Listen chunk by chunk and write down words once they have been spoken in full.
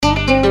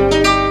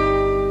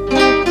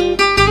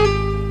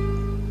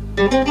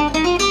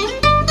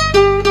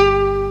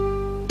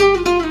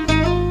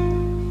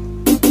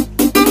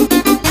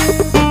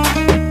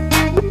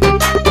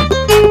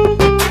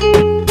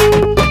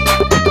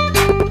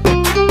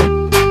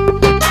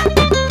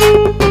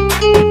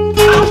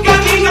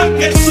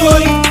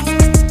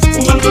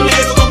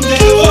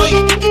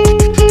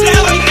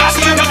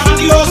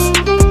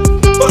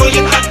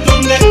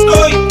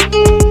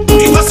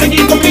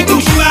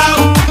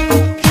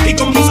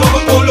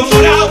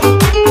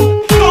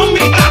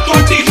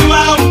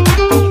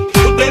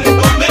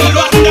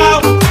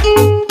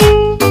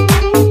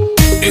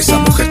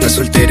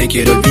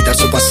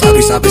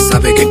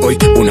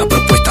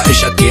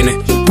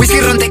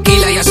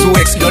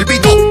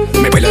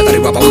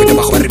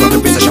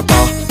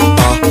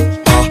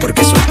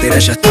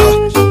ya está,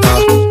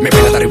 me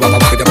baila de arriba para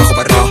abajo y de abajo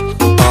para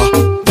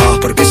arriba,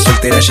 porque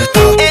soltera ya está.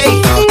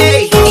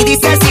 Ey, y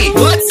dice así,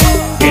 what?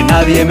 Que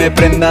nadie me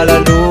prenda la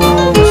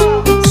luz,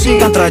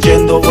 sigan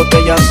trayendo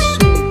botellas,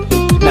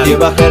 nadie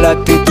baje la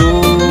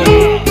actitud.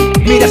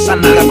 Mira esa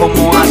nalga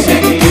como hace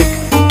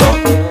tic-toc,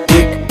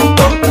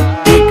 tic-toc,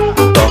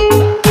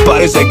 tic-toc.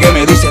 Parece que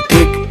me dice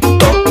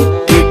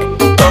tic-toc,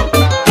 tic-toc,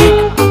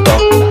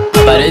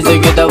 tic-toc.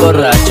 Parece que está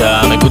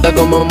borracha, me gusta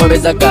cómo mueve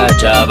esa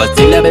cacha.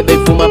 Vacila, bebe y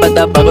fuma,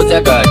 pata abajo se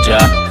agacha.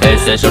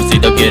 Ese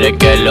shortcito quiere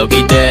que lo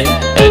quite.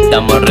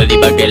 Estamos ready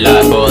pa' que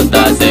la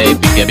cosa se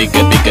pique,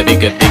 pique, pique,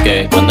 pique,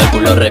 pique. Cuando el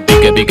culo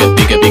repique, pique,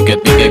 pique, pique,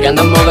 pique. Que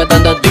andamos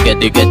gastando tique,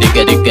 tique,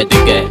 tique, tique,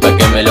 tique. Pa'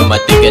 que me lo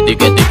mastique,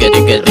 tique, tique,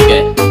 tique,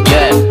 tique.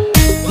 Yeah.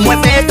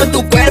 Mueve esto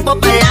tu cuerpo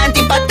pa'lante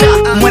y pa' atrás.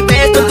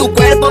 Mueve esto tu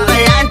cuerpo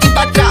pa'lante y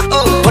pa' atrás.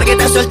 Porque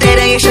estás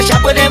soltera y ella ya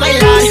puede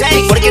bailar.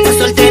 Porque estás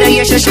soltera y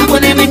ella ya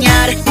puede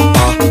menear.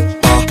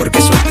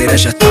 Porque soltera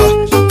ya está,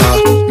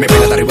 me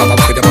baila de arriba para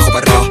abajo y de abajo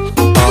para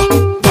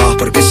arriba,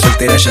 porque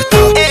soltera ya está.